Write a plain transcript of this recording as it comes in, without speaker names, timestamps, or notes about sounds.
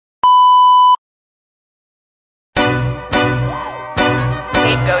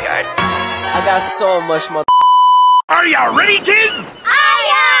go yard. I got so much more. Are you ready, kids?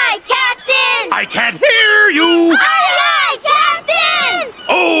 Aye, Captain! I can't hear you! Aye, Captain!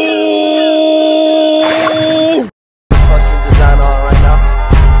 Oh! Fucking design on right now.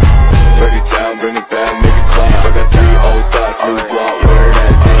 Break it down, bring it back, make it clap. I got 3 old thoughts, new block, where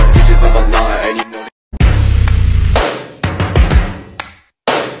that thing. Bitches on my line, and you know.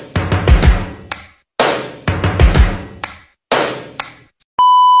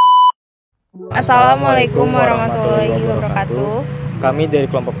 Assalamualaikum warahmatullahi wabarakatuh. Kami dari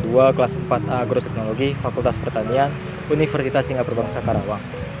kelompok 2 kelas 4 Agroteknologi Fakultas Pertanian Universitas Singapura Karawang.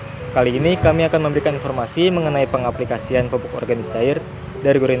 Kali ini kami akan memberikan informasi mengenai pengaplikasian pupuk organik cair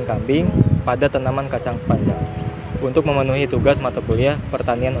dari urine kambing pada tanaman kacang panjang untuk memenuhi tugas mata kuliah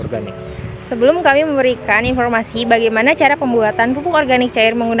pertanian organik. Sebelum kami memberikan informasi bagaimana cara pembuatan pupuk organik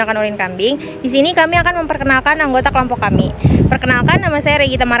cair menggunakan urine kambing, di sini kami akan memperkenalkan anggota kelompok kami. Perkenalkan, nama saya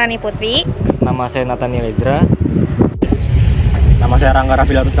Regita Marani Putri. Nama saya Nathaniel Ezra. Nama saya Rangga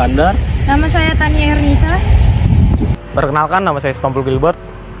Rafila Ruskandar. Nama saya Tania Hernisa. Perkenalkan, nama saya Stompul Gilbert.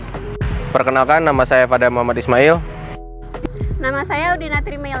 Perkenalkan, nama saya Fada Muhammad Ismail. Nama saya Udina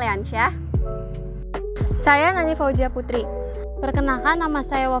Trimeliansyah. Saya Nani Fauzia Putri. Perkenalkan, nama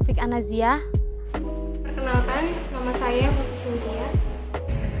saya Wafik Anazia. Perkenalkan, nama saya Putri Cynthia.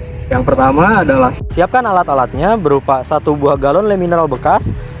 Yang pertama adalah siapkan alat-alatnya berupa 1 buah galon lem mineral bekas,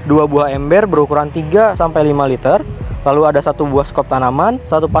 2 buah ember berukuran 3-5 liter, lalu ada 1 buah skop tanaman,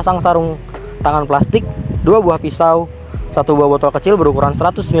 1 pasang sarung tangan plastik, 2 buah pisau, 1 buah botol kecil berukuran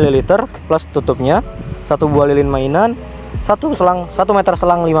 100 ml plus tutupnya, 1 buah lilin mainan, 1 meter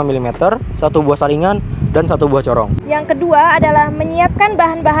selang 5 mm, 1 buah saringan, dan 1 buah corong. Yang kedua adalah menyiapkan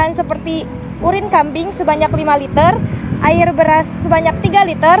bahan-bahan seperti urin kambing sebanyak 5 liter, air beras sebanyak 3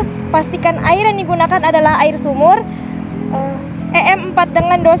 liter, pastikan air yang digunakan adalah air sumur, EM4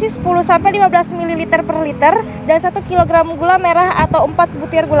 dengan dosis 10-15 ml per liter, dan 1 kg gula merah atau 4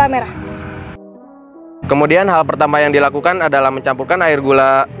 butir gula merah. Kemudian hal pertama yang dilakukan adalah mencampurkan air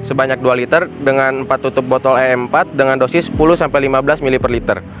gula sebanyak 2 liter dengan 4 tutup botol EM4 dengan dosis 10-15 ml per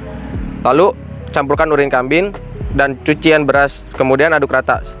liter. Lalu campurkan urin kambing dan cucian beras, kemudian aduk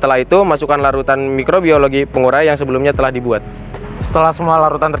rata. Setelah itu masukkan larutan mikrobiologi pengurai yang sebelumnya telah dibuat. setelah semua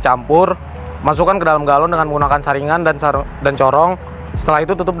larutan tercampur, masukkan ke dalam galon dengan menggunakan saringan dan corong. Setelah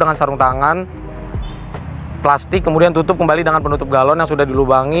itu tutup dengan sarung tangan plastik, kemudian tutup kembali dengan penutup galon yang sudah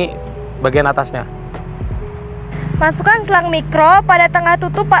dilubangi bagian atasnya. Masukkan selang mikro pada tengah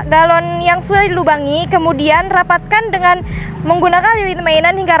tutup galon yang sudah dilubangi, kemudian rapatkan dengan menggunakan lilin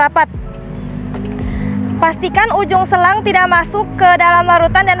mainan hingga rapat. Pastikan ujung selang tidak masuk ke dalam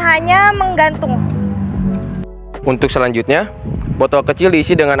larutan dan hanya menggantung. Untuk selanjutnya, botol kecil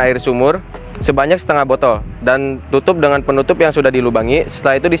diisi dengan air sumur sebanyak setengah botol dan tutup dengan penutup yang sudah dilubangi.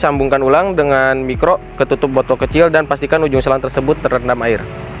 Setelah itu disambungkan ulang dengan mikro ke tutup botol kecil dan pastikan ujung selang tersebut terendam air.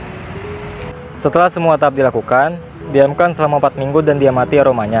 Setelah semua tahap dilakukan, diamkan selama 4 minggu dan diamati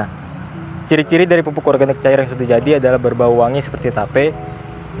aromanya. Ciri-ciri dari pupuk organik cair yang sudah jadi adalah berbau wangi seperti tape,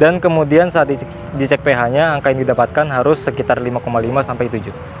 dan kemudian saat dicek pH-nya, angka yang didapatkan harus sekitar 5,5 sampai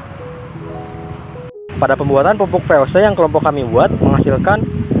 7. Pada pembuatan pupuk POC yang kelompok kami buat menghasilkan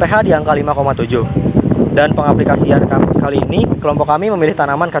pH di angka 5,7. Dan pengaplikasian kali ini kelompok kami memilih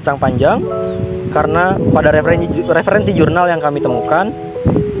tanaman kacang panjang karena pada referensi jurnal yang kami temukan,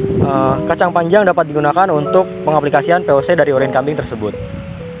 kacang panjang dapat digunakan untuk pengaplikasian POC dari urine kambing tersebut.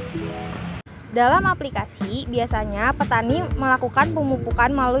 Dalam aplikasi, biasanya petani melakukan pemupukan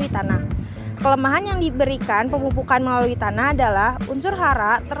melalui tanah. Kelemahan yang diberikan pemupukan melalui tanah adalah unsur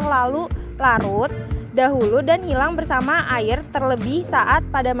hara terlalu larut dahulu dan hilang bersama air terlebih saat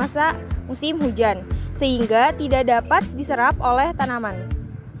pada masa musim hujan, sehingga tidak dapat diserap oleh tanaman.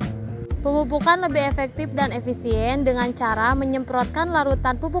 Pemupukan lebih efektif dan efisien dengan cara menyemprotkan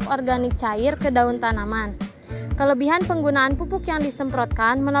larutan pupuk organik cair ke daun tanaman. Kelebihan penggunaan pupuk yang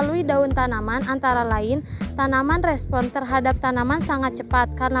disemprotkan melalui daun tanaman antara lain, tanaman respon terhadap tanaman sangat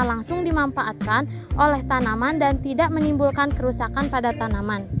cepat karena langsung dimanfaatkan oleh tanaman dan tidak menimbulkan kerusakan pada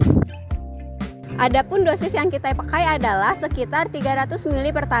tanaman. Adapun dosis yang kita pakai adalah sekitar 300 ml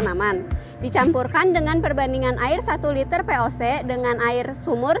per tanaman. Dicampurkan dengan perbandingan air 1 liter POC dengan air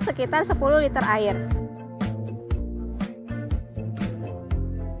sumur sekitar 10 liter air.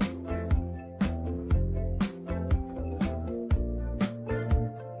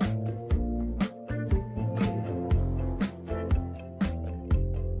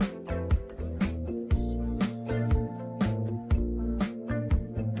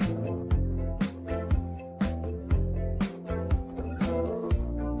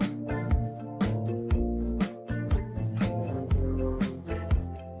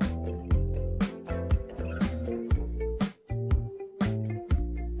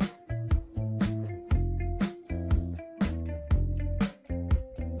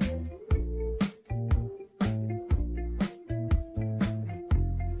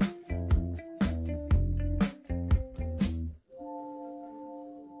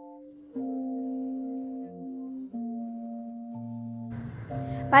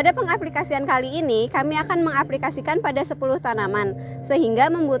 Pada pengaplikasian kali ini, kami akan mengaplikasikan pada 10 tanaman,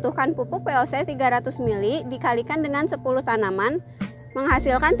 sehingga membutuhkan pupuk POC 300 ml dikalikan dengan 10 tanaman,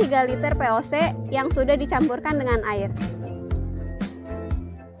 menghasilkan 3 liter POC yang sudah dicampurkan dengan air.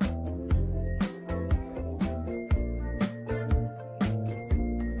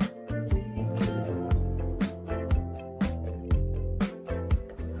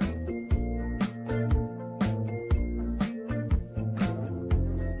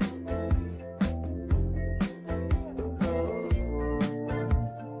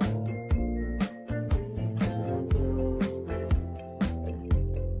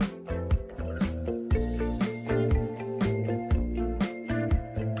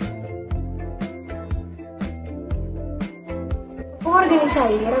 Pupuk organik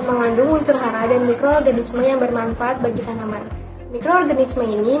cair mengandung unsur hara dan mikroorganisme yang bermanfaat bagi tanaman. Mikroorganisme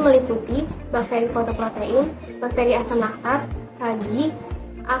ini meliputi bakteri fotoprotein, bakteri asam laktat, ragi,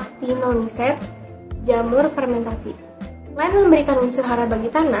 actinomycet, jamur fermentasi. Selain memberikan unsur hara bagi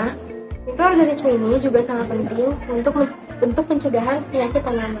tanah, mikroorganisme ini juga sangat penting untuk pencegahan penyakit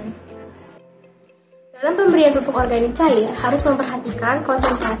tanaman. Dalam pemberian pupuk organik cair harus memperhatikan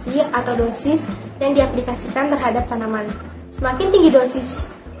konsentrasi atau dosis yang diaplikasikan terhadap tanaman. Semakin tinggi dosis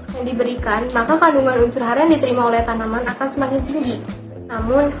yang diberikan, maka kandungan unsur hara yang diterima oleh tanaman akan semakin tinggi.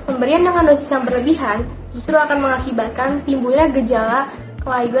 Namun, pemberian dengan dosis yang berlebihan justru akan mengakibatkan timbulnya gejala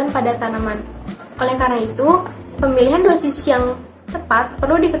kelayuan pada tanaman. Oleh karena itu, pemilihan dosis yang tepat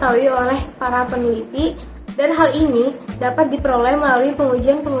perlu diketahui oleh para peneliti, dan hal ini dapat diperoleh melalui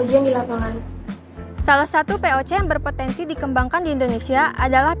pengujian-pengujian di lapangan. Salah satu POC yang berpotensi dikembangkan di Indonesia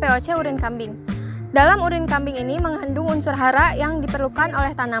adalah POC urin kambing. Dalam urin kambing ini mengandung unsur hara yang diperlukan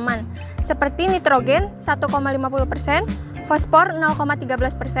oleh tanaman, seperti nitrogen 1,50%, fosfor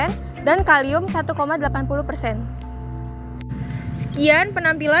 0,13%, dan kalium 1,80%. Sekian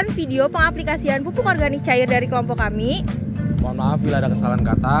penampilan video pengaplikasian pupuk organik cair dari kelompok kami. Mohon maaf bila ada kesalahan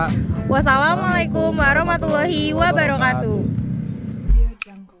kata. Wassalamualaikum warahmatullahi wabarakatuh.